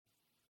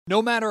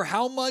No matter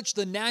how much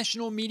the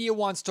national media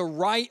wants to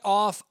write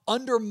off,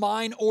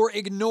 undermine, or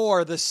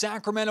ignore the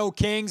Sacramento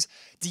Kings,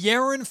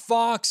 De'Aaron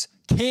Fox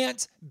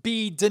can't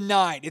be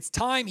denied. It's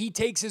time he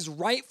takes his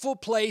rightful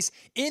place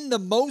in the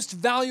most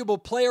valuable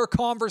player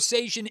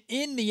conversation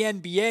in the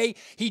NBA.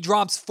 He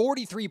drops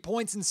 43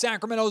 points in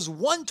Sacramento's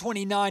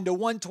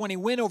 129-120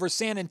 win over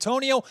San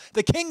Antonio.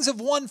 The Kings have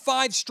won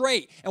 5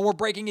 straight, and we're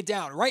breaking it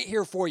down right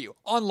here for you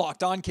on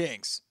Locked On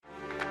Kings.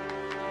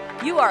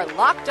 You are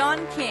Locked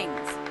On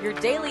Kings, your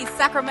daily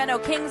Sacramento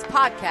Kings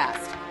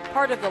podcast,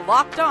 part of the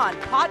Locked On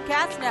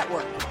Podcast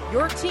Network,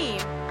 your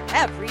team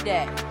every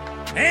day.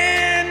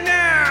 And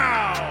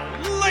now,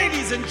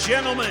 ladies and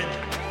gentlemen,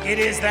 it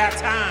is that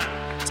time.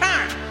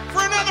 Time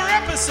for another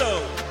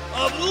episode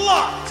of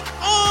Locked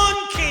On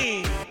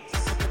Kings.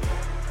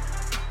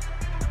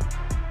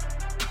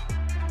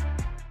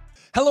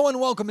 Hello and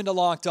welcome into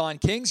Locked On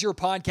Kings, your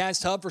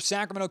podcast hub for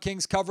Sacramento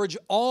Kings coverage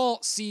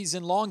all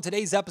season long.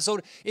 Today's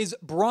episode is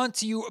brought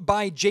to you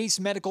by Jase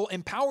Medical.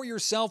 Empower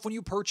yourself when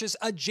you purchase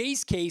a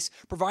Jase case,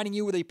 providing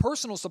you with a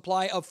personal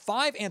supply of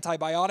 5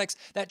 antibiotics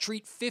that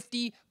treat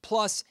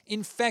 50-plus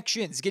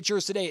infections. Get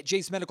yours today at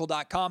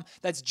jasemedical.com.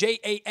 That's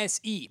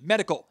Jase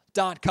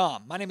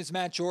Medical.com. My name is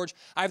Matt George.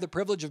 I have the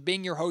privilege of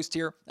being your host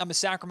here. I'm a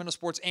Sacramento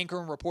sports anchor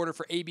and reporter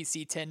for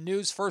ABC 10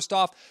 News. First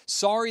off,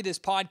 sorry this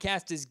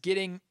podcast is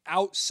getting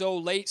out so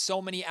late,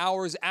 so many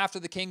hours after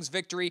the Kings'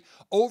 victory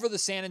over the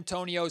San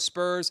Antonio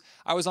Spurs.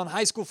 I was on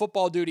high school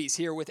football duties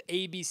here with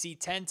ABC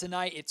 10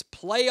 tonight. It's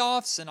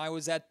playoffs, and I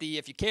was at the,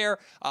 if you care,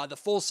 the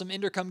Folsom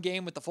Intercom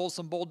game with the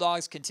Folsom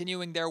Bulldogs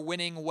continuing their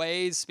winning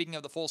ways. Speaking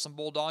of the Folsom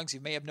Bulldogs,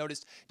 you may have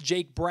noticed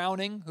Jake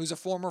Browning, who's a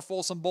former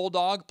Folsom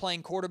Bulldog,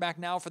 playing quarterback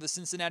now for the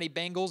Cincinnati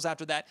Bengals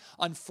after that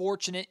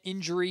unfortunate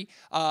injury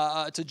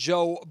to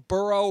Joe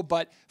Burrow.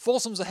 But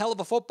Folsom's a hell of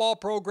a football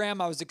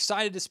program. I was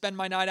excited to spend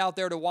my night out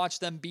there to watch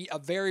them beat a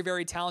very,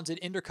 very talented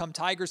Intercom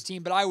Tigers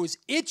team, but I was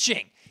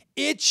itching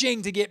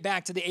to get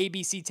back to the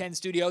ABC 10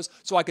 studios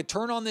so I could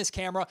turn on this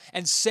camera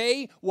and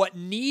say what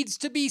needs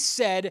to be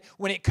said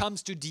when it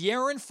comes to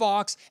De'Aaron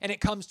Fox and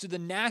it comes to the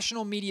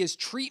national media's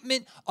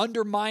treatment,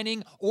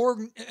 undermining, or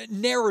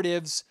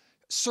narratives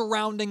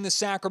surrounding the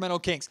Sacramento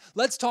Kings.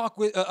 Let's talk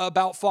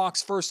about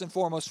Fox first and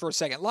foremost for a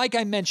second. Like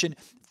I mentioned,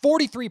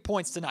 43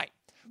 points tonight.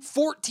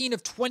 14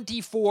 of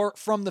 24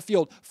 from the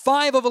field,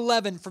 5 of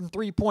 11 from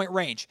three-point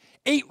range,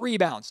 8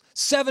 rebounds,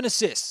 7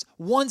 assists,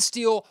 1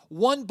 steal,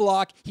 1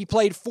 block. He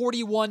played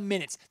 41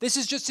 minutes. This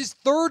is just his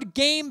 3rd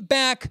game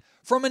back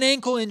from an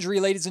ankle injury,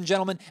 ladies and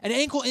gentlemen, an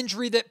ankle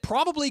injury that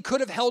probably could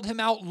have held him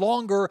out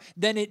longer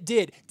than it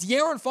did.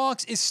 De'Aaron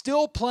Fox is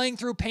still playing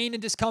through pain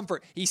and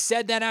discomfort. He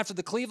said that after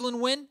the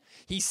Cleveland win.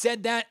 He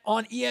said that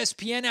on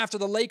ESPN after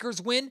the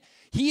Lakers win.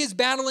 He is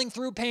battling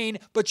through pain,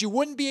 but you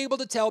wouldn't be able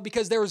to tell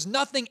because there is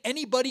nothing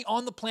anybody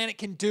on the planet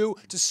can do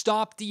to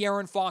stop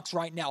De'Aaron Fox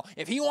right now.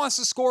 If he wants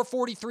to score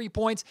 43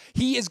 points,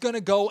 he is going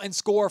to go and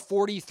score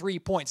 43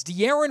 points.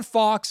 De'Aaron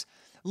Fox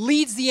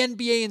leads the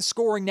NBA in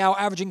scoring now,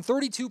 averaging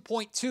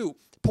 32.2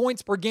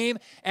 points per game,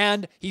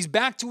 and he's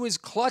back to his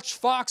clutch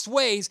Fox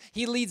ways.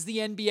 He leads the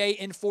NBA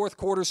in fourth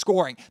quarter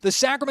scoring. The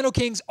Sacramento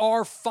Kings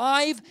are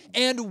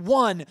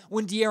 5-1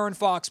 when De'Aaron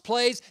Fox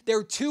plays.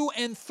 They're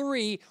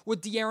 2-3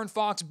 with De'Aaron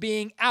Fox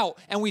being out.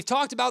 And we've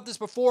talked about this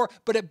before,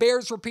 but it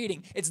bears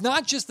repeating. It's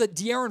not just that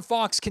De'Aaron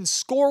Fox can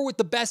score with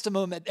the best of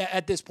them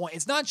at this point.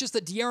 It's not just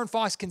that De'Aaron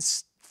Fox can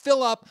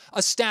fill up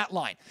a stat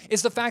line.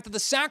 It's the fact that the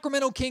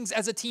Sacramento Kings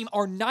as a team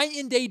are night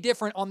and day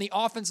different on the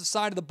offensive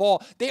side of the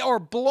ball. They are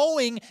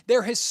blowing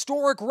their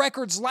historic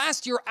records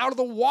last year out of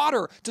the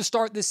water to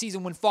start this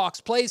season when Fox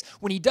plays.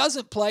 When he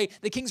doesn't play,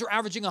 the Kings are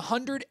averaging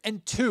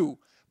 102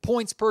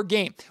 points per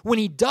game. When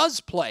he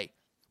does play,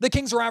 the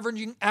Kings are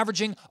averaging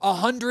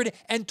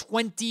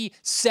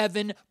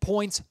 127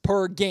 points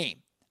per game.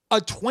 A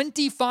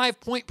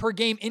 25-point per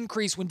game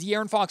increase when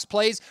De'Aaron Fox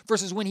plays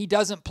versus when he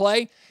doesn't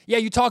play. Yeah,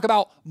 you talk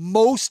about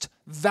most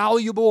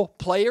valuable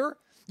player.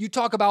 You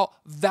talk about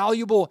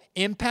valuable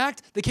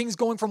impact. The Kings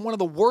going from one of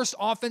the worst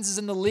offenses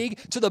in the league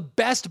to the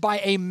best by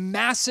a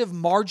massive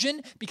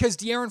margin because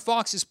De'Aaron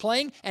Fox is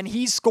playing and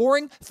he's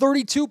scoring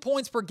 32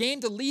 points per game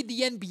to lead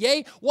the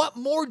NBA. What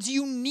more do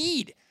you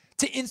need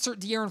to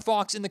insert De'Aaron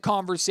Fox in the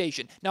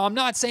conversation? Now, I'm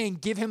not saying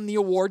give him the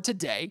award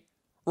today,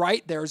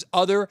 right? There's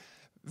other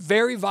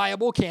very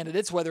viable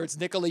candidates, whether it's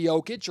Nikola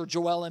Jokic or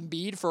Joel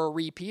Embiid for a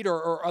repeat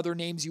or other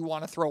names you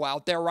want to throw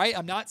out there, right?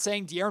 I'm not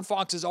saying De'Aaron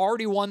Fox has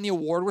already won the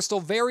award. We're still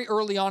very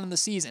early on in the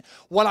season.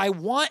 What I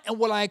want and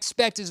what I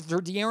expect is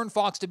for De'Aaron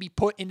Fox to be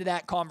put into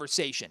that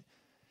conversation.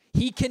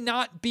 He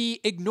cannot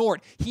be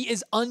ignored. He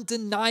is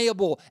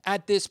undeniable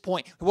at this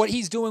point. What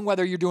he's doing,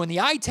 whether you're doing the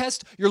eye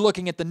test, you're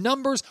looking at the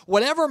numbers,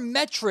 whatever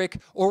metric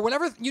or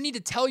whatever you need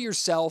to tell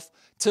yourself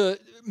to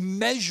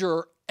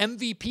measure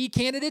MVP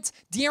candidates,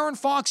 De'Aaron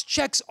Fox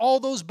checks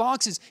all those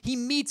boxes. He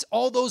meets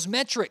all those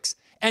metrics.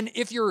 And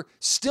if you're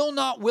still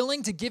not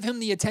willing to give him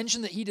the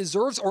attention that he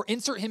deserves or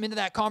insert him into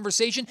that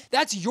conversation,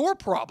 that's your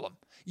problem.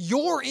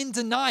 You're in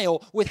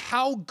denial with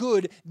how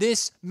good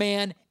this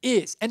man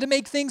is. And to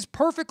make things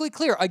perfectly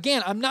clear,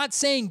 again, I'm not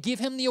saying give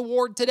him the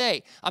award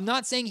today. I'm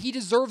not saying he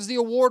deserves the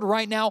award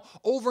right now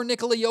over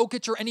Nikola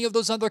Jokic or any of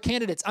those other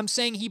candidates. I'm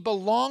saying he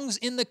belongs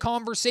in the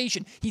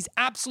conversation. He's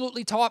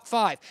absolutely top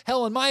 5.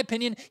 Hell, in my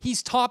opinion,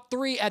 he's top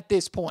 3 at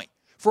this point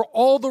for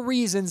all the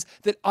reasons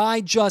that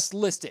I just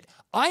listed.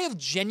 I have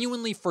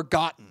genuinely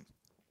forgotten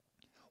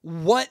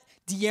what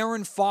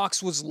De'Aaron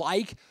Fox was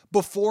like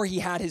before he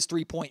had his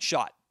three-point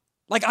shot.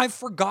 Like, I've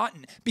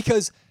forgotten,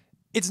 because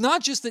it's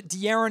not just that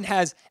De'Aaron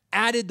has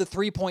added the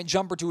three-point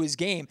jumper to his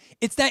game.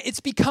 It's that it's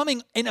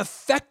becoming an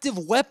effective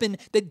weapon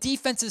that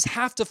defenses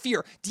have to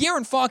fear.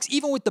 De'Aaron Fox,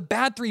 even with the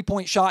bad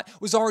three-point shot,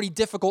 was already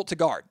difficult to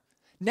guard.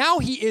 Now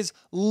he is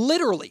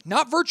literally,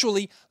 not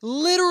virtually,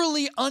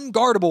 literally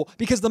unguardable,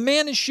 because the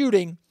man is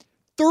shooting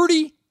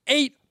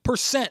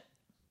 38%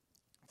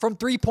 from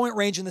three-point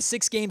range in the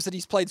 6 games that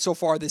he's played so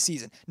far this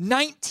season.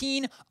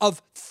 19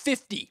 of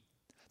 50.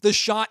 The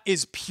shot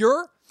is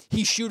pure.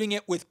 He's shooting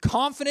it with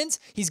confidence.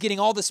 He's getting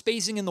all the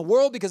spacing in the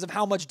world because of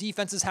how much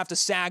defenses have to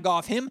sag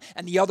off him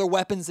and the other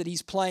weapons that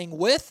he's playing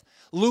with.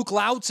 Luke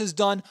Louts has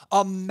done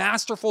a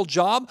masterful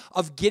job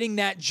of getting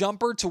that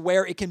jumper to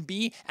where it can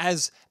be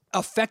as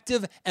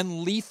effective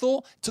and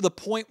lethal, to the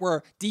point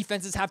where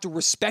defenses have to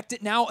respect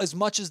it now as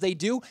much as they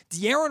do.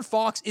 De'Aaron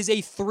Fox is a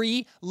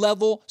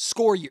 3-level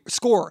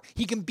scorer.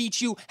 He can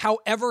beat you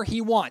however he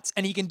wants,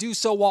 and he can do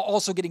so while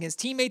also getting his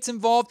teammates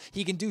involved.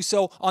 He can do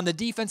so on the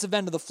defensive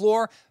end of the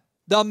floor.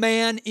 The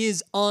man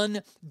is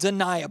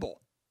undeniable.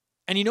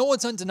 And you know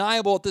what's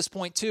undeniable at this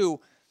point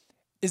too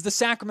is the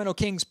Sacramento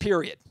Kings,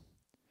 period.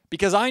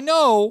 Because I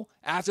know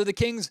after the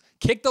Kings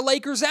kicked the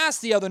Lakers' ass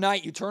the other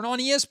night, you turn on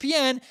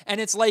ESPN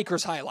and it's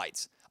Lakers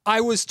highlights. I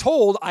was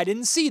told, I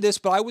didn't see this,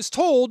 but I was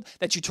told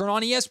that you turn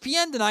on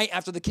ESPN tonight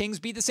after the Kings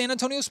beat the San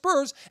Antonio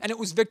Spurs and it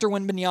was Victor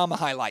Wembanyama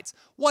highlights.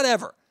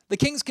 Whatever. The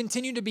Kings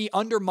continue to be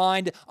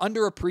undermined,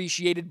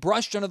 underappreciated,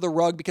 brushed under the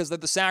rug because they're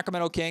the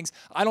Sacramento Kings.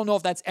 I don't know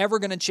if that's ever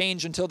going to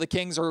change until the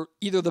Kings are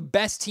either the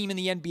best team in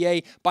the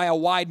NBA by a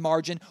wide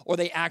margin or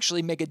they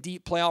actually make a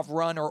deep playoff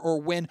run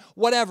or win.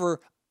 Whatever.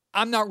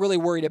 I'm not really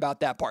worried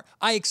about that part.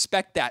 I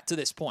expect that to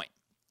this point.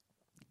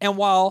 And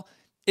while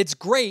it's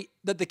great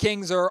that the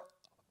Kings are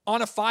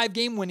on a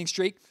 5-game winning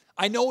streak,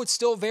 I know it's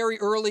still very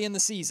early in the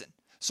season.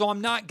 So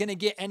I'm not going to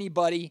get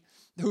anybody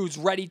who's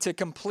ready to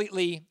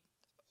completely,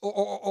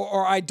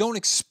 or I don't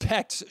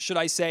expect, should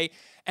I say,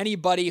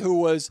 anybody who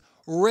was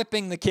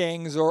ripping the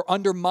Kings or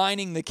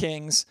undermining the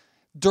Kings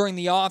during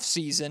the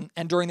offseason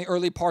and during the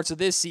early parts of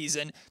this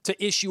season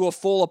to issue a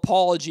full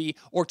apology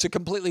or to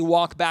completely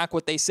walk back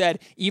what they said,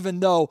 even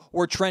though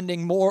we're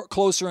trending more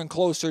closer and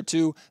closer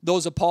to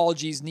those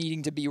apologies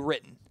needing to be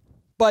written.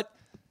 But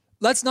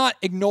let's not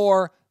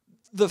ignore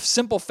the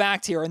simple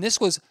fact here, and this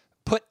was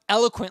put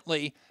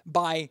eloquently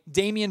by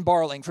Damian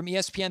Barling from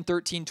ESPN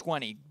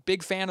 1320.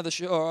 Big fan of the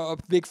show,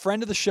 big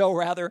friend of the show,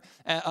 rather.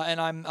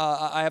 And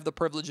I have the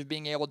privilege of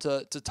being able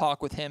to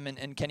talk with him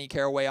and Kenny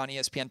Caraway on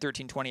ESPN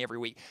 1320 every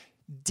week.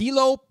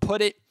 D'Lo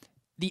put it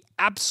the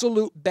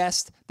absolute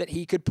best that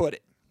he could put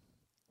it.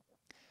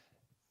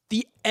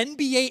 The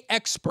NBA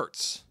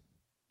experts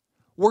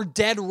were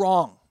dead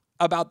wrong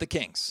about the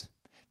Kings.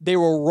 They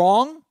were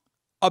wrong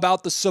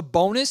about the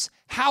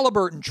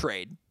Sabonis-Halliburton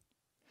trade.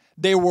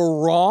 They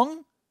were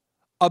wrong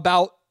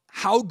about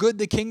how good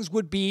the Kings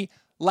would be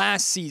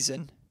last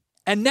season.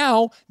 And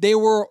now they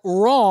were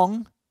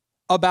wrong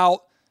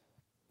about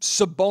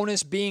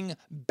Sabonis being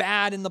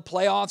bad in the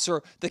playoffs,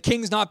 or the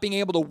Kings not being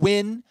able to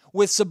win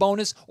with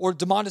Sabonis, or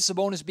Domantas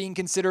Sabonis being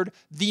considered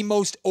the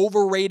most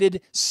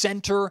overrated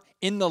center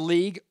in the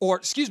league, or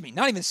excuse me,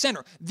 not even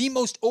center, the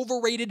most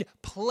overrated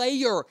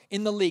player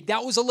in the league.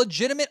 That was a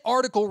legitimate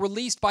article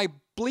released by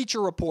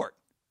Bleacher Report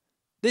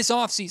this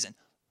offseason.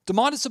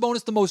 Domantas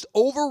Sabonis, the most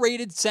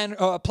overrated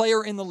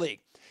player in the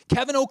league.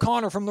 Kevin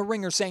O'Connor from The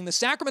Ringer saying the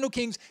Sacramento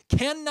Kings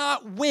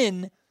cannot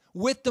win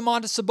with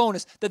Domantas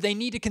Sabonis, that they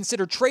need to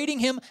consider trading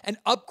him and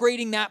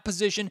upgrading that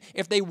position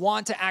if they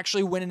want to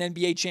actually win an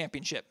NBA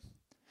championship.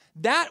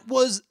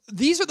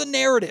 These are the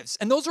narratives,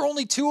 and those are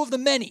only 2 of the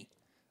many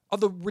of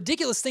the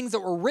ridiculous things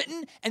that were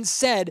written and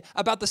said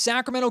about the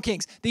Sacramento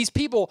Kings. These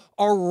people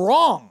are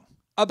wrong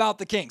about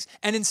the Kings,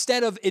 and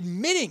instead of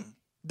admitting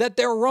that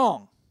they're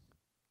wrong,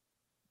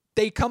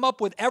 they come up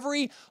with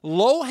every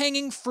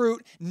low-hanging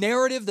fruit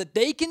narrative that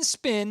they can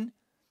spin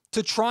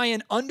to try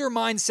and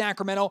undermine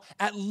Sacramento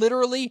at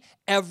literally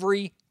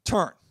every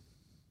turn.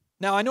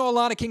 Now, I know a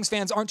lot of Kings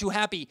fans aren't too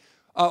happy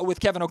with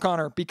Kevin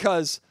O'Connor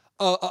because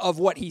of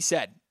what he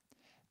said.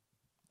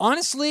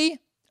 Honestly,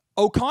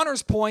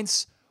 O'Connor's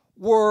points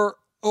were,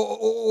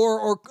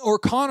 or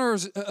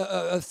Connor's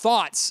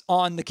thoughts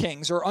on the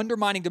Kings or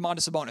undermining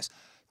Domantas Sabonis,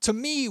 to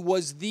me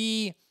was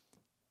the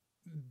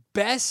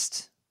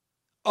best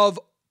of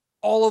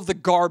all of the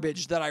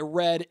garbage that I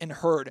read and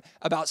heard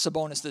about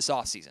Sabonis this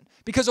offseason.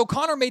 Because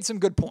O'Connor made some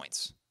good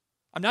points.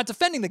 I'm not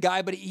defending the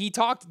guy, but he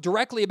talked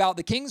directly about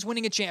the Kings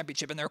winning a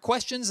championship, and there are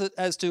questions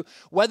as to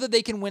whether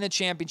they can win a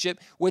championship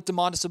with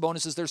Domantas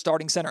Sabonis as their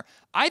starting center.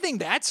 I think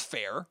that's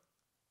fair.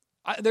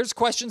 There's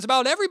questions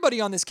about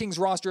everybody on this Kings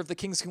roster if the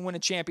Kings can win a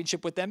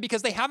championship with them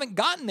because they haven't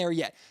gotten there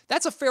yet.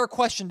 That's a fair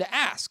question to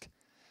ask.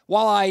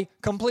 While I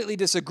completely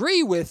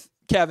disagree with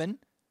Kevin,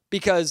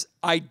 because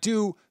I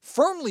do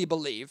firmly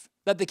believe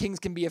that the Kings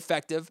can be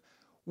effective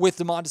with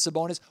Domantas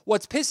Sabonis,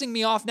 what's pissing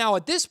me off now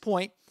at this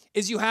point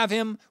is you have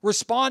him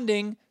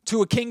responding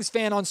to a Kings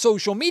fan on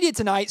social media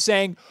tonight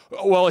saying,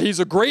 well, he's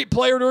a great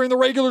player during the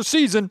regular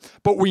season,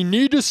 but we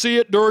need to see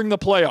it during the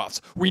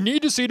playoffs. We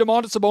need to see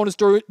Domantas Sabonis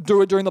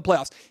do it during the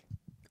playoffs.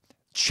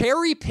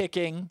 Cherry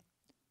picking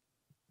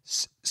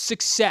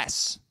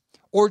success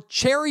or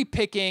cherry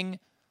picking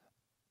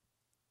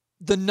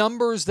the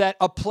numbers that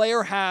a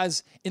player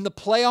has in the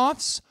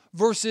playoffs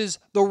versus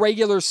the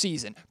regular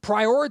season.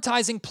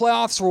 Prioritizing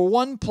playoffs for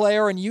one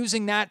player and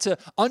using that to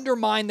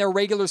undermine their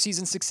regular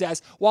season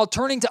success while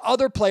turning to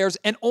other players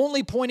and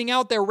only pointing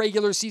out their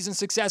regular season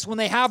success when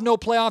they have no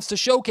playoffs to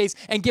showcase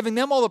and giving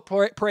them all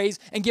the praise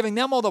and giving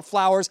them all the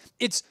flowers.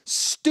 It's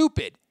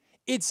stupid.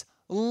 It's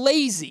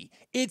lazy.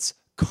 It's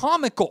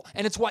comical.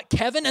 And it's what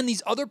Kevin and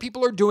these other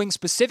people are doing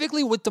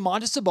specifically with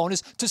Domantas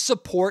Sabonis to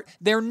support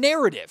their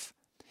narrative.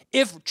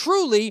 If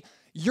truly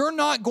you're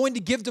not going to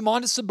give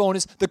Domantas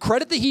Sabonis the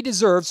credit that he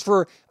deserves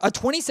for a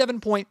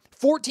 27-point,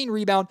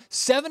 14-rebound,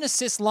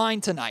 7-assist line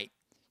tonight,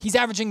 he's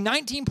averaging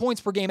 19 points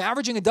per game,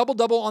 averaging a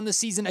double-double on the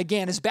season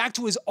again, is back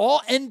to his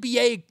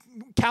all-NBA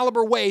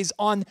caliber ways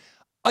on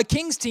a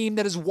Kings team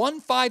that has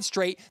won 5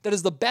 straight, that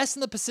is the best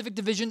in the Pacific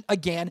Division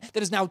again,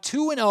 that is now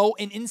 2-0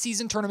 in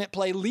in-season tournament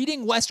play,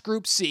 leading West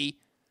Group C.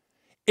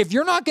 If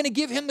you're not going to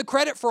give him the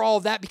credit for all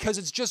of that because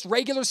it's just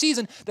regular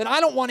season, then I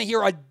don't want to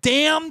hear a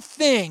damn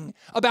thing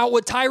about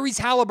what Tyrese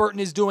Halliburton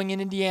is doing in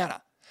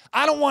Indiana.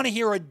 I don't want to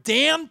hear a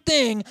damn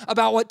thing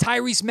about what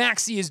Tyrese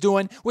Maxey is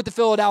doing with the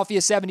Philadelphia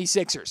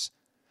 76ers.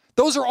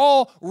 Those are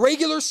all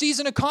regular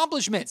season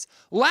accomplishments.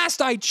 Last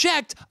I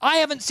checked, I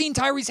haven't seen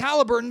Tyrese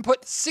Halliburton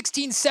put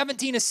 16,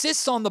 17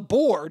 assists on the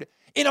board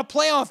in a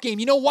playoff game.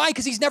 You know why?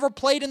 Because he's never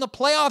played in the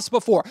playoffs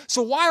before.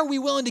 So why are we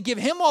willing to give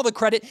him all the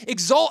credit,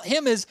 exalt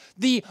him as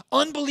the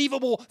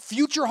unbelievable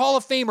future Hall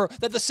of Famer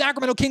that the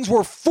Sacramento Kings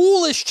were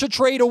foolish to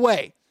trade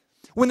away?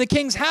 When the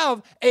Kings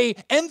have a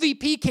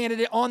MVP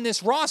candidate on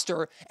this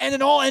roster and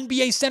an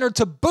all-NBA center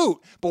to boot.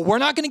 But we're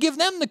not going to give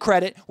them the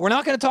credit. We're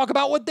not going to talk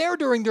about what they're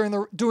doing during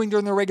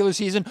the regular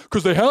season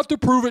because they have to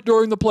prove it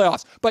during the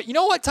playoffs. But you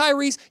know what,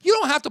 Tyrese? You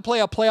don't have to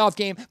play a playoff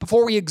game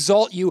before we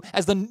exalt you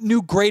as the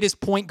new greatest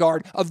point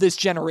guard of this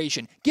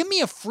generation. Give me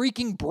a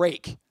freaking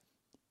break.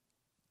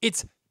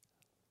 It's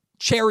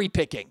cherry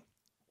picking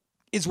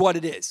is what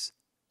it is.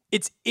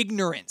 It's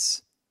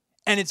ignorance.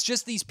 And it's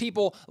just these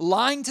people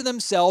lying to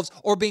themselves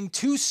or being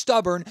too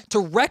stubborn to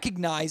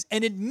recognize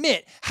and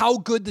admit how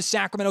good the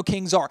Sacramento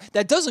Kings are.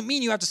 That doesn't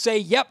mean you have to say,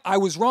 yep, I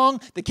was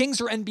wrong. The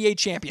Kings are NBA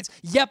champions.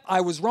 Yep,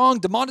 I was wrong.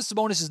 Domantas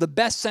Sabonis is the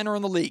best center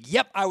in the league.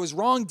 Yep, I was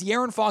wrong.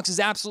 De'Aaron Fox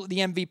is absolutely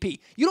the MVP.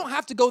 You don't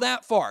have to go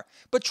that far.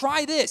 But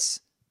try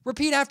this.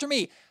 Repeat after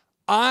me.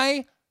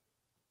 I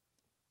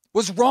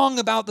was wrong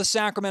about the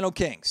Sacramento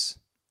Kings.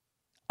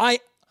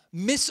 I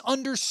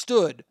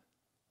misunderstood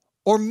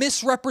or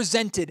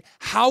misrepresented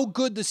how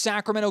good the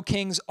Sacramento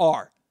Kings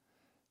are.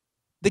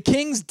 The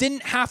Kings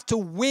didn't have to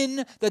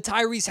win the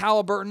Tyrese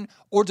Halliburton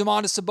or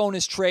Domantas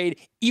Sabonis trade,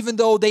 even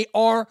though they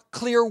are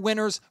clear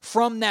winners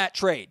from that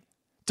trade.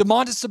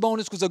 Domantas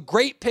Sabonis was a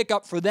great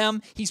pickup for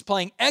them. He's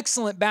playing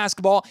excellent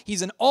basketball.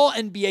 He's an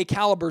all-NBA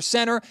caliber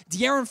center.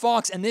 De'Aaron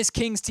Fox and this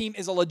Kings team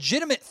is a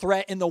legitimate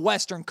threat in the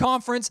Western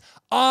Conference.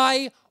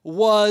 I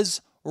was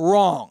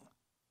wrong.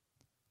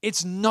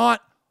 It's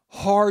not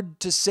hard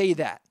to say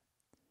that.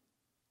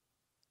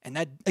 And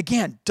that,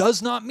 again,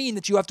 does not mean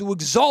that you have to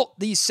exalt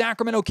these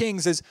Sacramento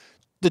Kings as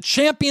the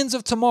champions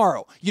of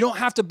tomorrow. You don't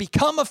have to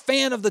become a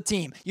fan of the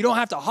team. You don't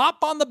have to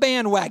hop on the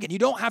bandwagon. You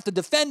don't have to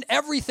defend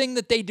everything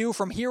that they do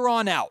from here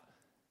on out.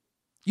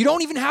 You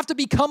don't even have to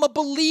become a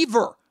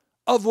believer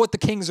of what the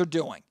Kings are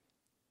doing.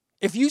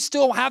 If you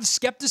still have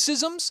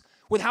skepticisms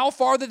with how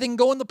far that they can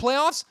go in the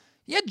playoffs,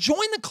 yeah,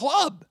 join the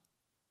club.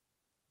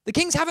 The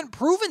Kings haven't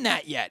proven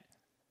that yet.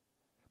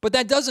 But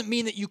that doesn't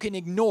mean that you can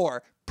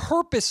ignore,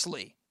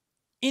 purposely,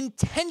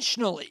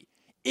 intentionally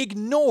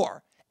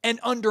ignore and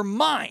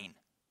undermine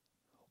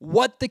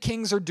what the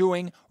Kings are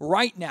doing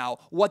right now,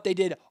 what they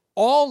did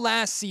all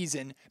last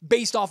season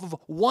based off of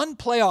one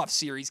playoff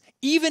series,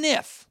 even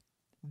if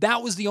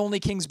that was the only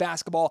Kings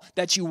basketball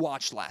that you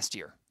watched last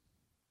year.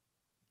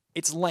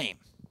 It's lame.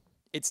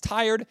 It's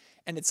tired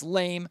and it's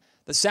lame.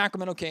 The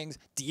Sacramento Kings,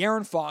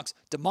 De'Aaron Fox,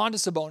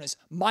 Domantas Sabonis,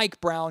 Mike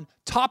Brown,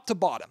 top to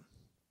bottom.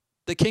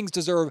 The Kings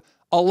deserve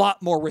a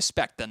lot more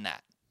respect than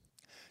that.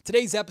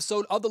 Today's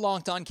episode of the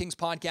Locked On Kings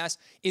podcast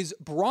is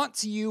brought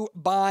to you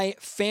by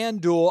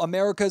FanDuel,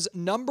 America's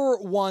 #1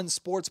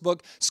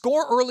 sportsbook.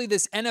 Score early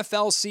this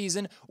NFL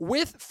season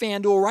with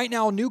FanDuel. Right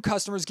now, new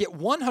customers get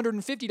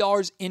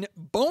 $150 in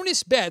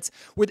bonus bets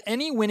with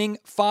any winning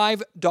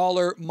 $5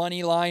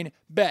 moneyline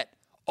bet.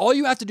 All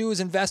you have to do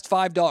is invest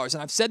 $5.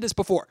 And I've said this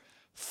before.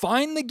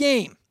 Find the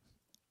game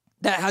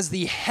that has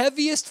the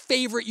heaviest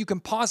favorite you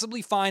can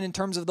possibly find in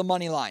terms of the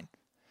money line.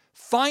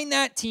 Find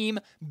that team,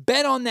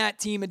 bet on that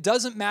team. It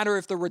doesn't matter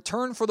if the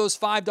return for those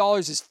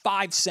 $5 is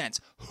 5 cents.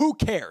 Who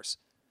cares?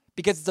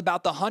 Because it's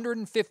about the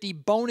 150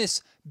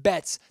 bonus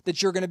bets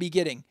that you're going to be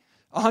getting.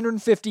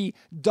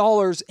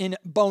 $150 in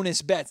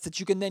bonus bets that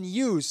you can then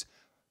use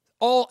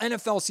all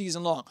NFL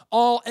season long,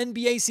 all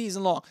NBA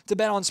season long to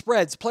bet on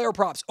spreads, player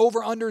props,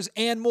 over-unders,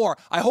 and more.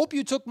 I hope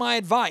you took my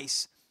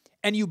advice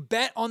and you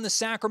bet on the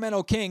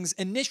Sacramento Kings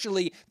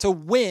initially to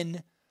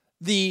win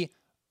the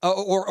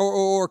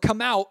or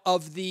come out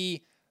of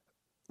the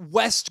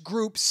West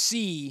Group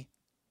C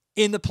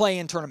in the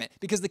play-in tournament,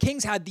 because the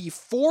Kings had the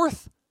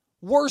 4th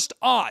worst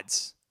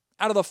odds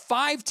out of the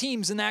 5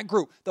 teams in that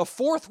group, the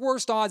 4th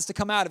worst odds to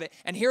come out of it.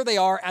 And here they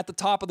are at the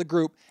top of the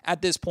group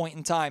at this point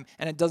in time,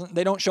 and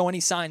they don't show any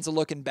signs of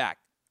looking back.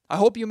 I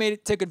hope you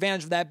took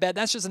advantage of that bet.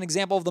 That's just an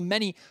example of the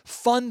many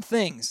fun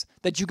things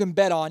that you can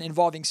bet on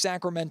involving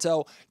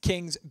Sacramento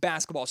Kings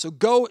basketball. So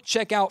go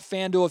check out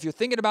FanDuel. If you're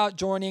thinking about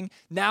joining,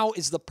 now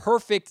is the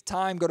perfect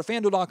time. Go to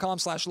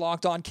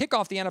FanDuel.com/lockedon. Kick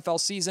off the NFL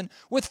season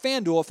with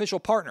FanDuel, official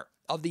partner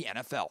of the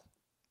NFL.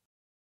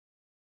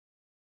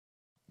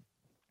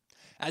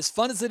 As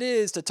fun as it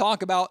is to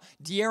talk about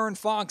De'Aaron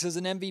Fox as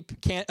an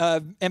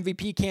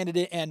MVP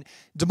candidate and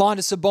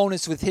Domantas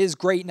Sabonis with his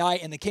great night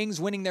and the Kings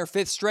winning their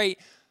 5th straight,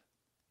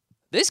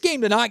 this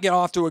game did not get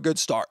off to a good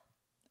start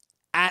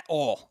at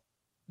all.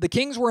 The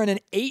Kings were in an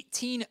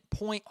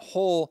 18-point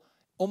hole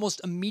almost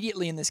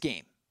immediately in this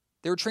game.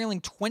 They were trailing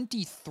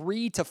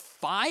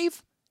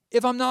 23-5,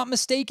 if I'm not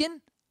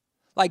mistaken.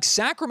 Like,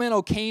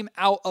 Sacramento came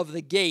out of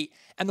the gate,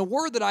 and the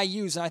word that I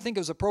used, and I think it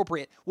was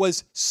appropriate,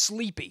 was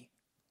sleepy.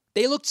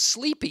 They looked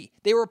sleepy.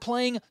 They were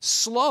playing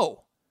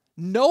slow.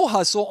 No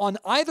hustle on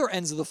either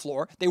ends of the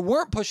floor. They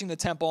weren't pushing the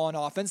tempo on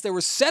offense. They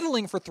were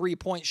settling for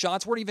 3-point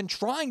shots, weren't even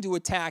trying to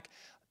attack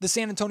the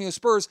San Antonio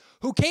Spurs,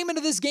 who came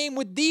into this game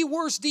with the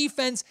worst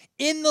defense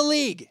in the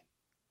league.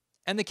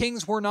 And the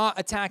Kings were not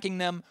attacking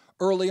them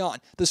early on.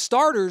 The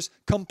starters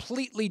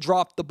completely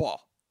dropped the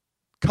ball.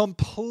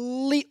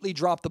 Completely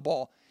dropped the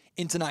ball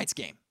in tonight's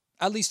game,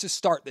 at least to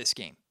start this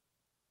game.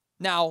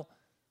 Now,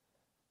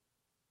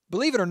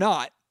 believe it or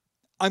not,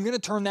 I'm going to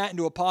turn that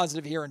into a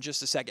positive here in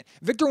just a second.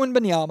 Victor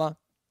Wembanyama,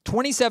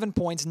 27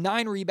 points,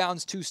 9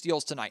 rebounds, 2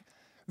 steals tonight.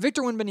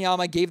 Victor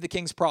Wembanyama gave the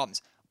Kings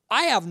problems.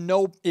 I have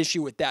no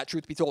issue with that,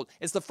 truth be told.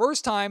 It's the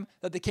first time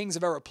that the Kings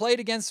have ever played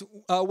against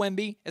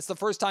Wemby. It's the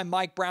first time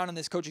Mike Brown and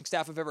this coaching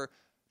staff have ever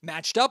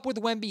matched up with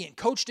Wemby and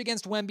coached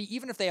against Wemby,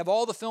 even if they have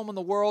all the film in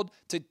the world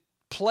to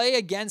play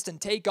against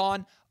and take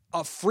on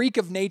a freak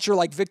of nature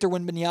like Victor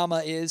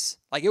Wembanyama is.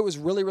 Like, it was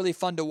really, really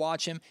fun to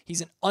watch him.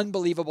 He's an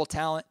unbelievable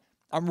talent.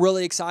 I'm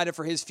really excited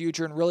for his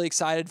future and really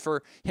excited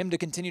for him to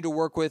continue to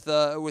work with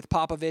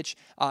Popovich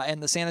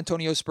and the San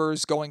Antonio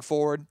Spurs going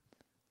forward.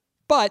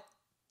 But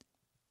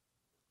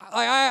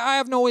I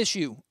have no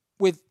issue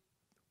with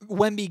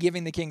Wemby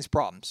giving the Kings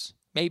problems.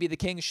 Maybe the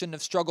Kings shouldn't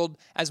have struggled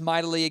as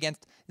mightily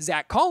against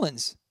Zach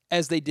Collins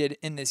as they did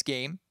in this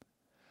game.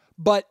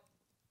 But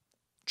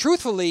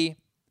truthfully,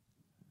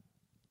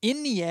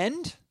 in the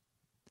end,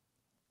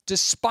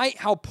 despite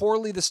how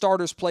poorly the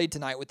starters played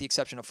tonight, with the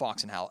exception of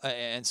Fox and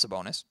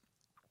Sabonis,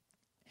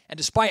 and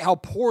despite how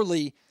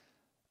poorly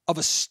of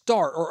a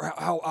start, or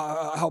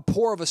how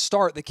poor of a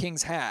start the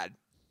Kings had,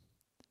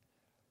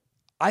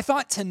 I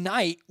thought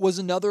tonight was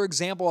another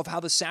example of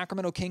how the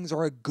Sacramento Kings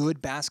are a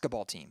good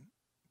basketball team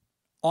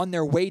on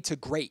their way to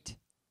great.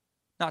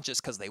 Not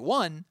just because they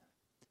won,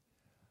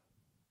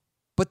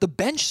 but the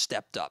bench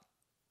stepped up.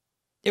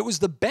 It was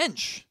the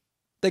bench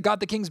that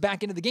got the Kings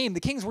back into the game. The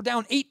Kings were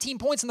down 18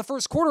 points in the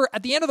first quarter.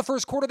 At the end of the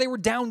first quarter, they were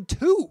down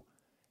 2.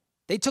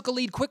 They took a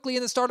lead quickly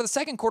in the start of the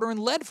second quarter and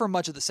led for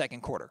much of the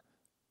second quarter.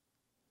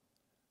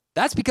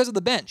 That's because of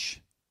the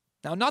bench.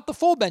 Now, not the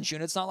full bench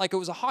unit. It's not like it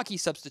was a hockey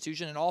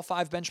substitution and all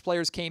 5 bench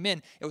players came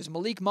in. It was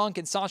Malik Monk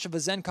and Sasha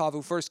Vezenkov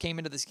who first came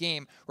into this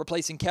game,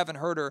 replacing Kevin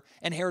Huerter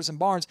and Harrison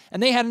Barnes,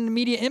 and they had an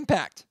immediate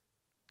impact.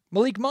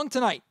 Malik Monk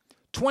tonight,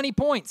 20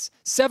 points,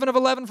 7 of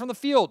 11 from the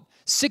field,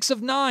 6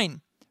 of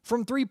 9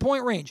 from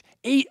 3-point range,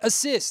 8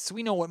 assists.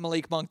 We know what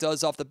Malik Monk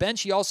does off the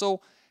bench. He also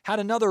had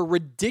another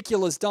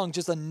ridiculous dunk,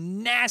 just a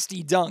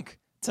nasty dunk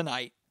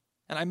tonight.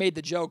 And I made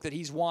the joke that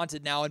he's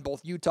wanted now in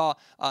both Utah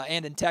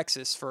and in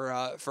Texas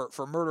for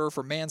murder,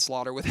 for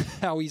manslaughter, with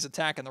how he's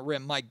attacking the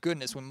rim. My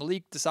goodness, when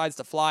Malik decides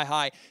to fly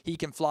high, he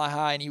can fly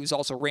high, and he was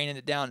also raining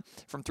it down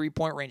from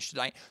 3-point range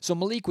tonight. So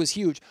Malik was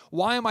huge.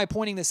 Why am I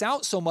pointing this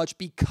out so much?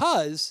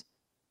 Because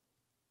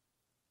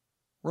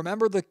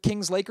remember the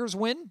Kings-Lakers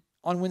win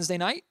on Wednesday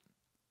night?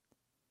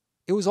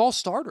 It was all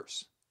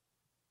starters.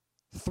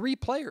 3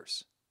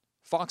 players.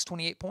 Fox,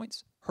 28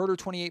 points. Huerter,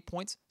 28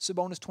 points.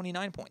 Sabonis,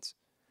 29 points.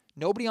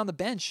 Nobody on the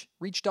bench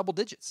reached double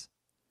digits.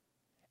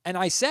 And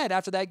I said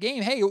after that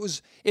game, hey,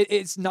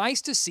 it's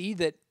nice to see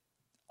that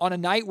on a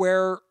night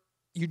where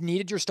you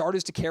needed your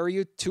starters to carry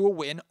you to a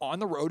win on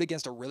the road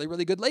against a really,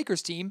 really good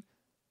Lakers team,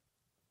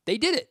 they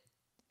did it.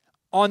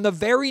 On the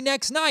very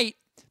next night,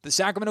 the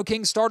Sacramento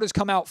Kings starters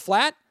come out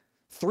flat.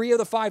 3 of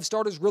the 5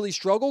 starters really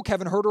struggle.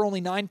 Kevin Huerter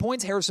only 9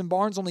 points. Harrison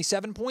Barnes only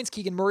 7 points.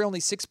 Keegan Murray only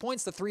 6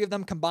 points. The 3 of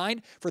them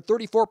combined for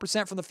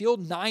 34% from the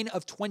field, 9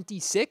 of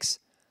 26.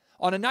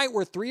 On a night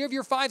where 3 of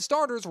your 5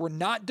 starters were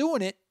not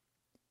doing it,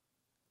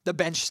 the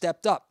bench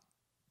stepped up.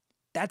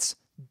 That's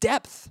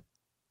depth,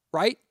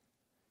 right?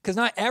 Because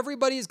not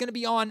everybody is going to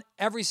be on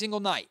every single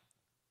night.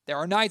 There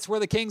are nights where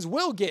the Kings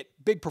will get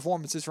big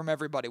performances from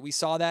everybody. We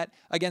saw that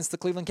against the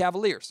Cleveland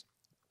Cavaliers.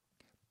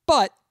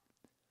 But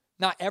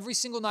not every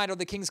single night are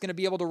the Kings going to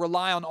be able to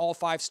rely on all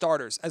 5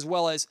 starters, as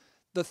well as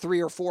the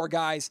 3 or 4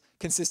 guys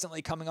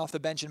consistently coming off the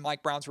bench in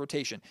Mike Brown's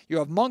rotation. You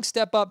have Monk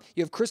step up.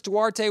 You have Chris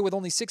Duarte with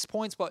only 6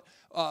 points, but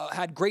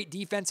had great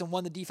defense and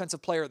won the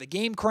Defensive Player of the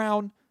Game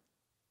crown.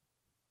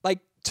 Like,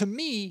 to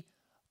me,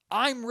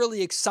 I'm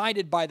really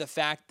excited by the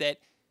fact that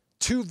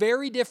 2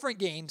 very different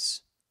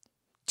games,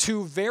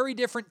 2 very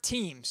different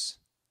teams,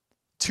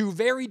 2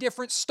 very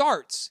different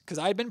starts, because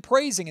I've been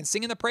praising and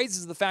singing the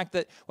praises of the fact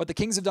that what the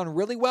Kings have done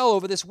really well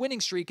over this winning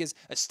streak is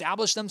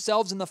establish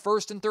themselves in the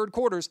first and third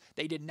quarters.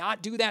 They did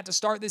not do that to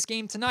start this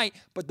game tonight,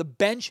 but the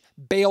bench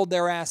bailed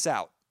their ass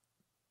out.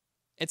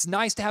 It's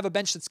nice to have a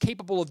bench that's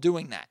capable of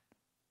doing that.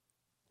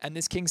 And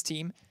this Kings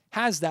team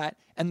has that,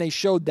 and they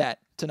showed that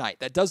tonight.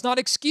 That does not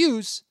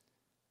excuse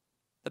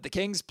that the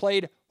Kings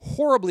played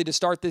horribly to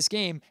start this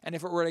game, and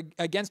if it were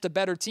against a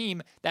better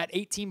team, that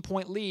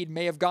 18-point lead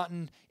may have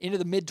gotten into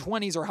the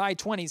mid-20s or high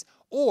 20s,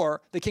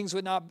 or the Kings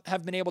would not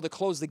have been able to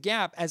close the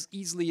gap as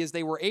easily as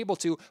they were able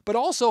to. But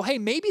also, hey,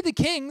 maybe the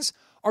Kings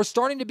are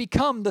starting to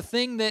become the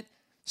thing that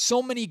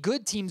so many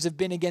good teams have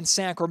been against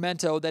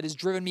Sacramento that has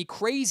driven me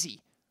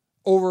crazy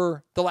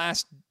over the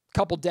last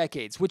couple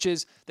decades, which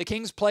is the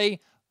Kings play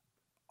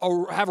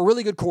or have a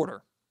really good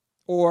quarter,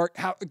 or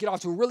get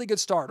off to a really good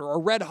start, or a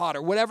red hot,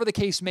 or whatever the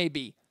case may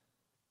be.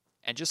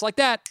 And just like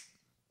that,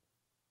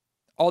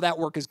 all that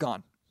work is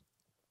gone.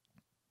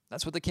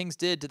 That's what the Kings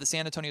did to the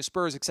San Antonio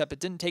Spurs, except it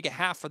didn't take a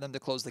half for them to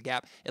close the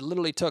gap. It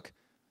literally took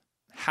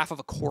half of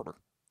a quarter.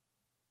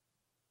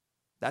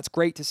 That's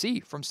great to see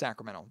from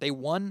Sacramento. They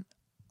won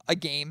a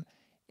game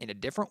in a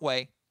different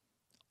way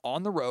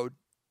on the road.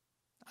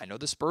 I know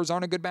the Spurs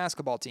aren't a good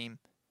basketball team,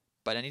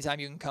 but anytime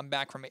you can come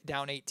back from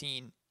down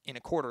 18 in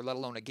a quarter, let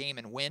alone a game,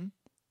 and win,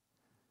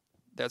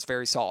 that's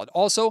very solid.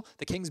 Also,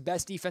 the Kings'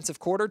 best defensive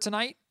quarter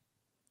tonight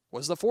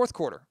was the fourth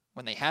quarter.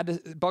 When they had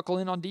to buckle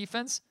in on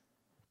defense,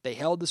 they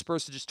held the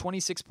Spurs to just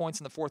 26 points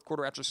in the fourth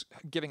quarter after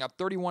giving up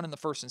 31 in the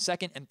first and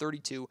second and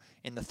 32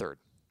 in the third.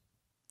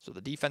 So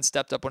the defense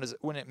stepped up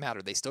when it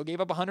mattered. They still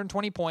gave up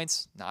 120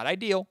 points. Not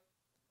ideal.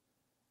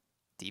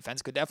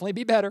 Defense could definitely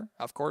be better,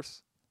 of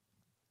course.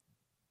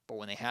 But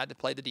when they had to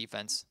play the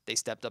defense, they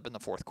stepped up in the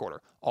fourth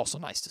quarter. Also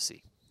nice to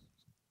see.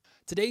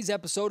 Today's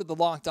episode of the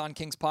Locked On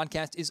Kings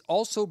podcast is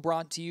also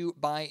brought to you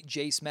by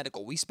Jase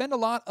Medical. We spend a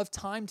lot of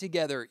time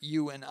together,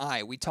 you and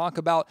I. We talk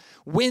about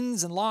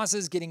wins and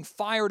losses, getting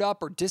fired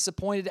up or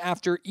disappointed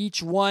after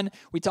each one.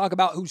 We talk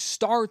about who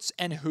starts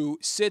and who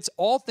sits,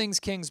 all things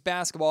Kings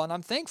basketball, and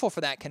I'm thankful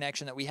for that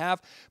connection that we have.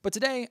 But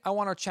today, I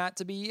want our chat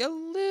to be a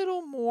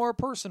little more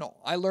personal.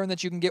 I learned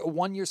that you can get a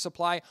 1-year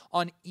supply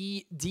on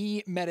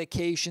ED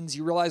medications.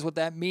 You realize what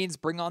that means.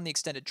 Bring on the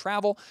extended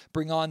travel,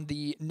 bring on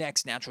the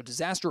next natural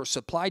disaster or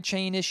supply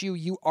chain issue,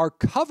 you are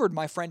covered,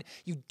 my friend.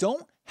 You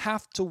don't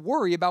have to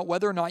worry about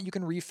whether or not you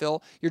can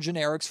refill your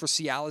generics for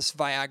Cialis,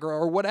 Viagra,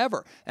 or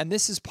whatever. And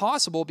this is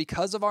possible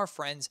because of our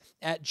friends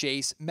at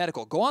Jase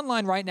Medical. Go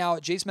online right now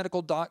at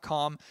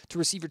jasemedical.com to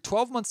receive your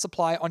 12-month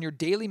supply on your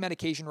daily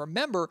medication.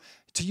 Remember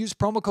to use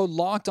promo code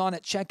LOCKEDON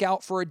at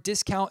checkout for a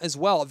discount as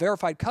well. A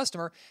verified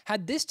customer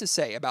had this to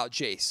say about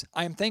Jase.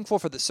 I am thankful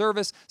for the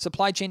service.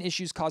 Supply chain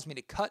issues caused me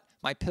to cut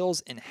my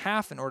pills in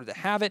half in order to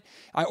have it.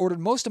 I ordered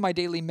most of my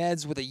daily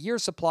meds with a year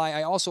supply.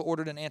 I also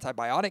ordered an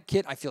antibiotic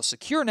kit. I feel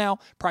secure now.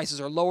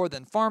 Prices are lower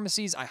than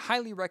pharmacies. I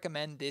highly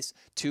recommend this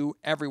to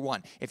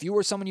everyone. If you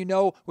or someone you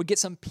know would get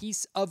some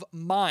peace of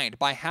mind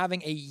by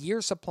having a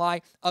year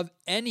supply of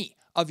any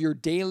of your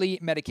daily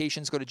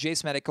medications, go to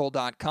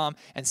jasemedical.com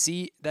and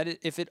see that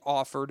if it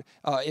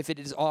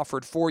is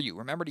offered for you.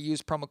 Remember to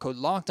use promo code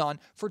LOCKEDON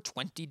for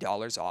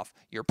 $20 off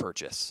your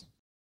purchase.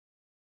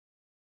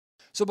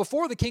 So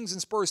before the Kings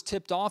and Spurs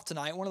tipped off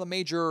tonight, one of the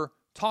major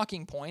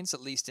talking points,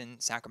 at least in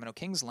Sacramento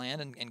Kings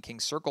land and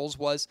Kings circles,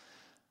 was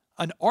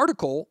an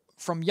article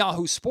from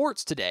Yahoo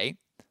Sports today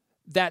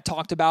that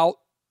talked about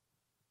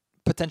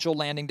potential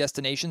landing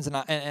destinations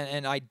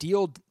and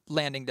ideal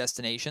landing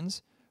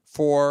destinations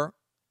for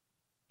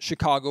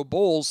Chicago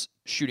Bulls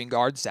shooting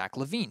guard Zach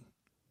LaVine.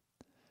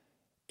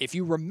 If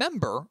you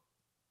remember,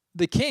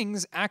 the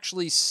Kings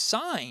actually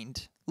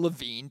signed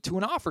LaVine to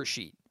an offer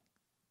sheet.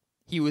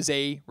 He was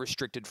a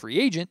restricted free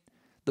agent.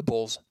 The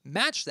Bulls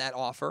matched that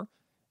offer,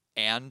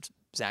 and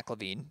Zach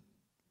LaVine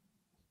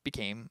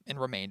became and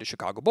remained a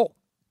Chicago Bull.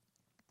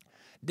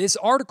 This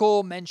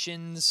article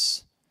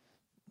mentions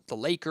the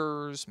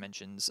Lakers,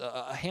 mentions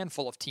a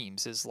handful of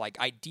teams as like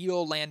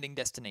ideal landing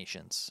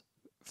destinations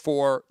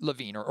for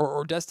LaVine,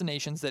 or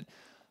destinations that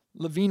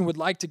LaVine would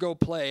like to go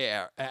play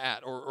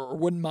at or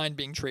wouldn't mind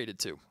being traded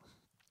to.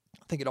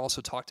 I think it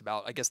also talked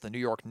about, I guess the New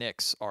York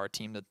Knicks are a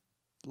team that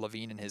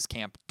LaVine and his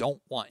camp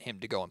don't want him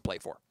to go and play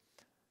for.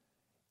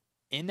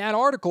 In that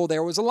article,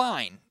 there was a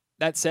line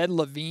that said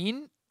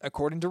LaVine,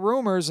 according to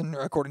rumors and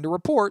according to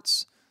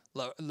reports,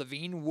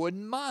 LaVine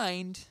wouldn't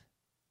mind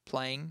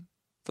playing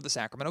for the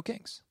Sacramento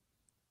Kings.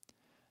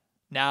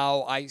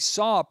 Now, I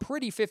saw a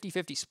pretty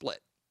 50-50 split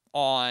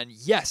on,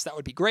 yes, that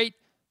would be great.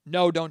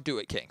 No, don't do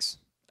it, Kings.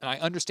 And I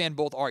understand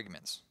both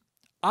arguments.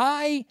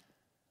 I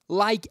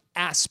like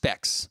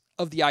aspects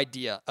of the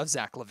idea of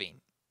Zach LaVine,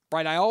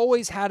 right? I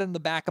always had in the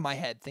back of my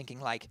head thinking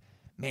like,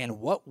 man,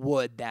 what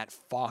would that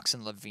Fox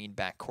and LaVine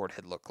backcourt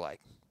had looked like,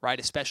 right?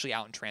 Especially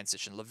out in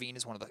transition. LaVine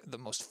is one of the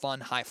most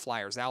fun high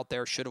flyers out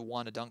there. Should have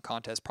won a dunk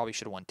contest, probably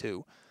should have won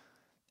 2.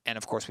 And,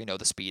 of course, we know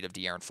the speed of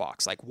De'Aaron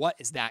Fox. Like, what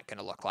is that going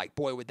to look like?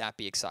 Boy, would that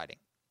be exciting.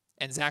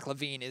 And Zach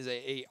LaVine is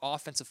a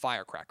offensive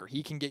firecracker.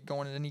 He can get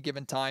going at any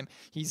given time.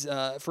 He's,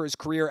 for his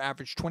career,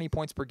 averaged 20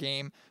 points per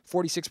game,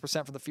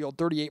 46% from the field,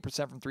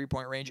 38% from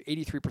three-point range,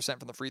 83%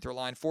 from the free throw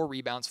line, 4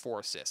 rebounds,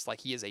 4 assists.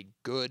 Like, he is a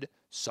good,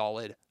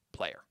 solid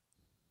player.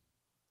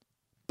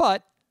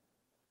 But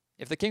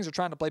if the Kings are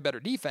trying to play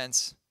better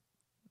defense,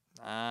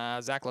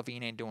 Zach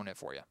LaVine ain't doing it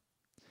for you.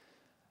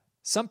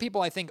 Some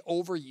people, I think,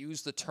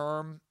 overuse the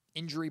term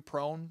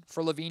injury-prone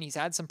for LaVine. He's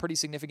had some pretty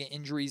significant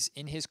injuries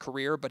in his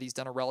career, but he's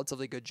done a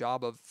relatively good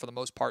job of, for the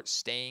most part,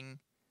 staying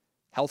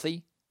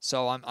healthy.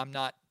 So I'm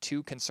not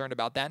too concerned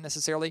about that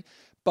necessarily.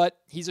 But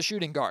he's a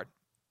shooting guard.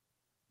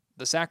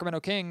 The Sacramento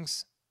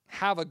Kings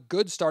have a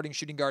good starting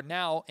shooting guard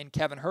now in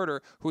Kevin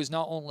Huerter, who is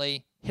not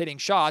only hitting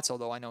shots,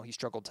 although I know he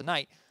struggled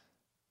tonight,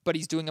 but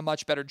he's doing a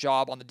much better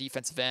job on the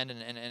defensive end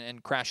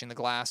and crashing the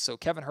glass. So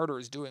Kevin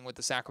Huerter is doing what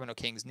the Sacramento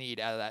Kings need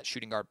out of that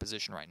shooting guard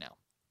position right now.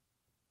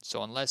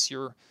 So unless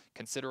you're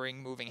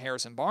considering moving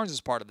Harrison Barnes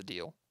as part of the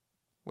deal,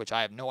 which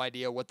I have no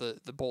idea what the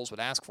Bulls would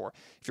ask for,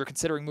 if you're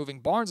considering moving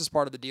Barnes as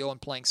part of the deal and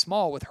playing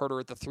small with Huerter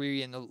at the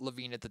 3 and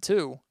LaVine at the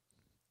 2,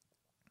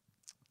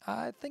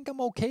 I think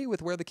I'm okay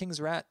with where the Kings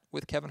are at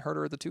with Kevin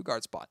Huerter at the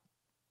 2-guard spot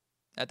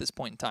at this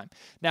point in time.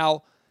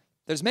 Now,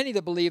 there's many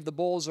that believe the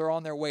Bulls are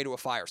on their way to a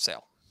fire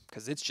sale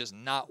because it's just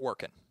not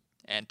working.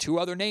 And 2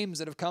 other names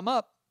that have come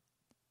up,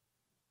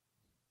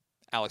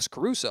 Alex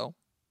Caruso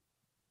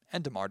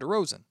and DeMar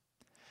DeRozan.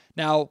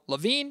 Now,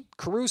 LaVine,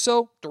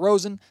 Caruso,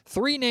 DeRozan,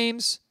 3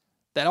 names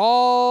that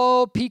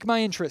all pique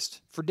my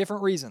interest for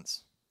different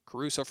reasons.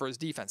 Caruso for his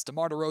defense.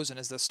 DeMar DeRozan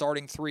is the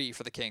starting 3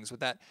 for the Kings with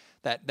that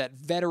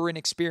veteran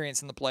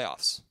experience in the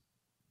playoffs.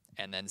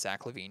 And then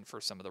Zach LaVine for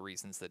some of the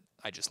reasons that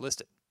I just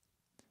listed.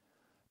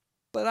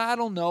 But I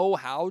don't know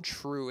how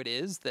true it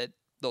is that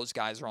those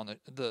guys are on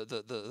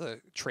the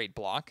trade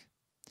block.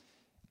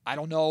 I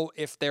don't know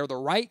if they're the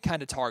right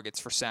kind of targets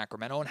for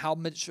Sacramento and how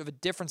much of a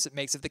difference it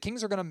makes. If the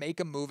Kings are going to make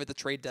a move at the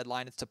trade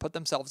deadline, it's to put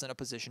themselves in a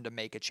position to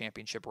make a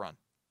championship run.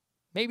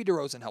 Maybe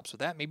DeRozan helps with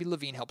that. Maybe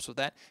LaVine helps with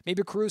that.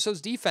 Maybe Caruso's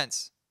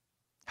defense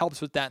helps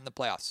with that in the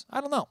playoffs.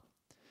 I don't know.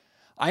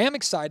 I am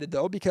excited,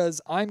 though,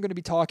 because I'm going to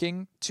be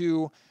talking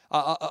to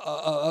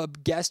a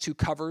guest who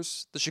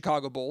covers the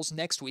Chicago Bulls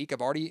next week.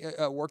 I've already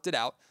worked it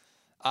out.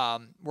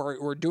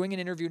 We're doing an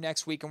interview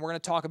next week, and we're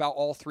going to talk about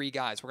all 3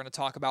 guys. We're going to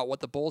talk about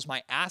what the Bulls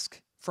might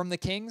ask from the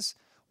Kings,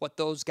 what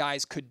those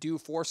guys could do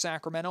for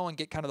Sacramento, and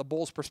get kind of the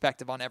Bulls'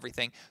 perspective on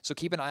everything. So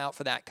keep an eye out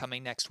for that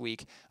coming next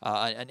week.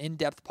 An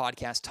in-depth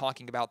podcast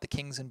talking about the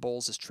Kings and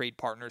Bulls as trade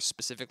partners,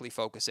 specifically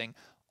focusing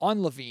on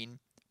LaVine,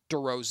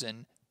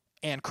 DeRozan,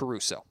 and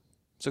Caruso.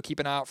 So keep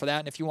an eye out for that.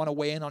 And if you want to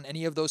weigh in on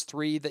any of those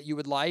 3 that you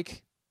would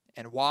like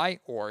and why,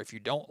 or if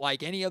you don't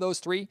like any of those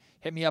 3,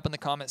 hit me up in the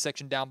comment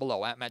section down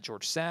below at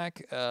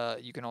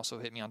MattGeorgeSack. You can also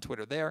hit me on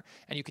Twitter there,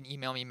 and you can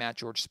email me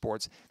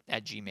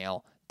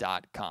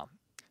mattgeorgesports@gmail.com.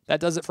 That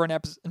does it for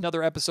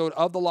another episode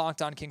of the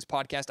Locked On Kings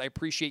podcast. I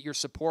appreciate your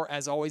support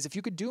as always. If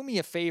you could do me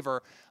a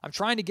favor, I'm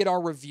trying to get our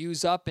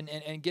reviews up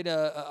and get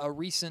a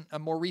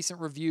more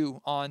recent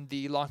review on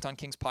the Locked On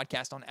Kings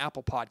podcast on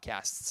Apple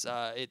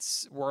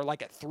Podcasts. We're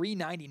like at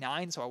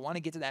 399, so I want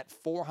to get to that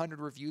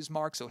 400 reviews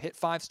mark. So hit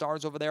 5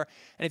 stars over there,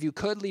 and if you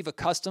could leave a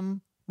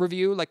custom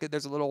review, like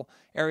there's a little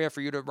area for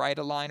you to write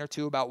a line or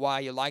 2 about why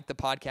you like the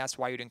podcast,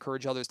 why you'd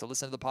encourage others to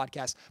listen to the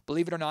podcast.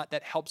 Believe it or not,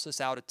 that helps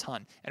us out a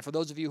ton. And for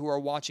those of you who are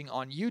watching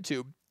on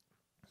YouTube,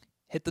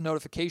 hit the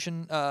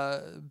notification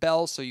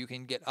bell so you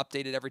can get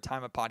updated every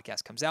time a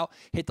podcast comes out.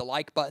 Hit the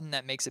like button.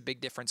 That makes a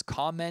big difference.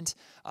 Comment,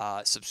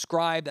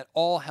 subscribe. That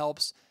all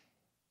helps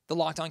the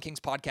Locked On Kings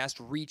podcast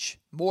reach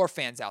more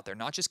fans out there,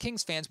 not just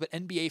Kings fans, but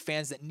NBA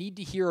fans that need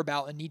to hear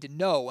about and need to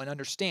know and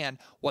understand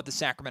what the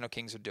Sacramento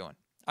Kings are doing.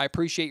 I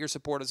appreciate your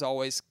support as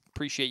always.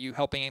 Appreciate you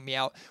helping me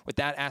out with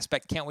that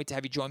aspect. Can't wait to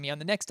have you join me on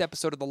the next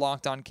episode of the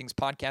Locked On Kings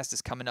podcast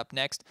is coming up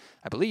next.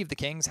 I believe the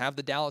Kings have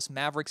the Dallas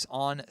Mavericks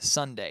on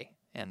Sunday.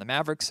 And the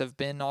Mavericks have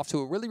been off to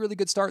a really, really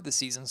good start this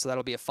season, so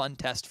that'll be a fun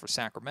test for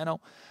Sacramento.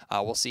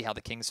 We'll see how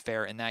the Kings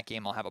fare in that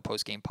game. I'll have a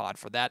post-game pod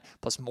for that,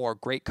 plus more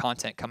great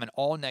content coming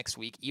all next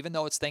week. Even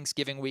though it's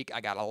Thanksgiving week,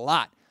 I got a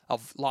lot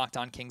of Locked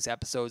On Kings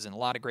episodes and a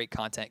lot of great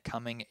content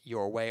coming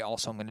your way.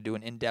 Also, I'm going to do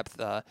an in-depth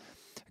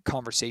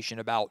conversation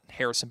about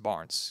Harrison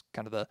Barnes,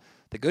 kind of the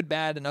good,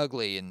 bad, and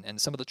ugly, and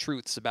some of the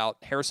truths about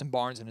Harrison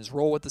Barnes and his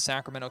role with the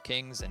Sacramento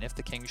Kings, and if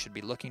the Kings should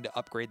be looking to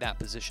upgrade that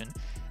position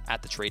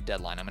at the trade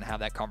deadline. I'm going to have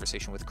that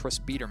conversation with Chris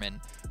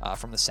Biederman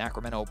from the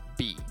Sacramento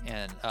Bee,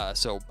 and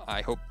so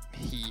I hope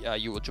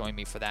you will join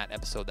me for that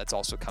episode. That's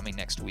also coming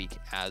next week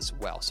as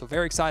well. So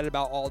very excited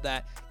about all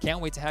that. Can't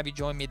wait to have you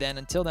join me then.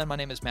 Until then, my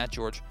name is Matt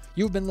George.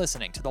 You've been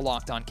listening to the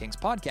Locked On Kings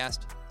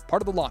podcast,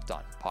 part of the Locked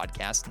On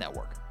Podcast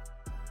Network.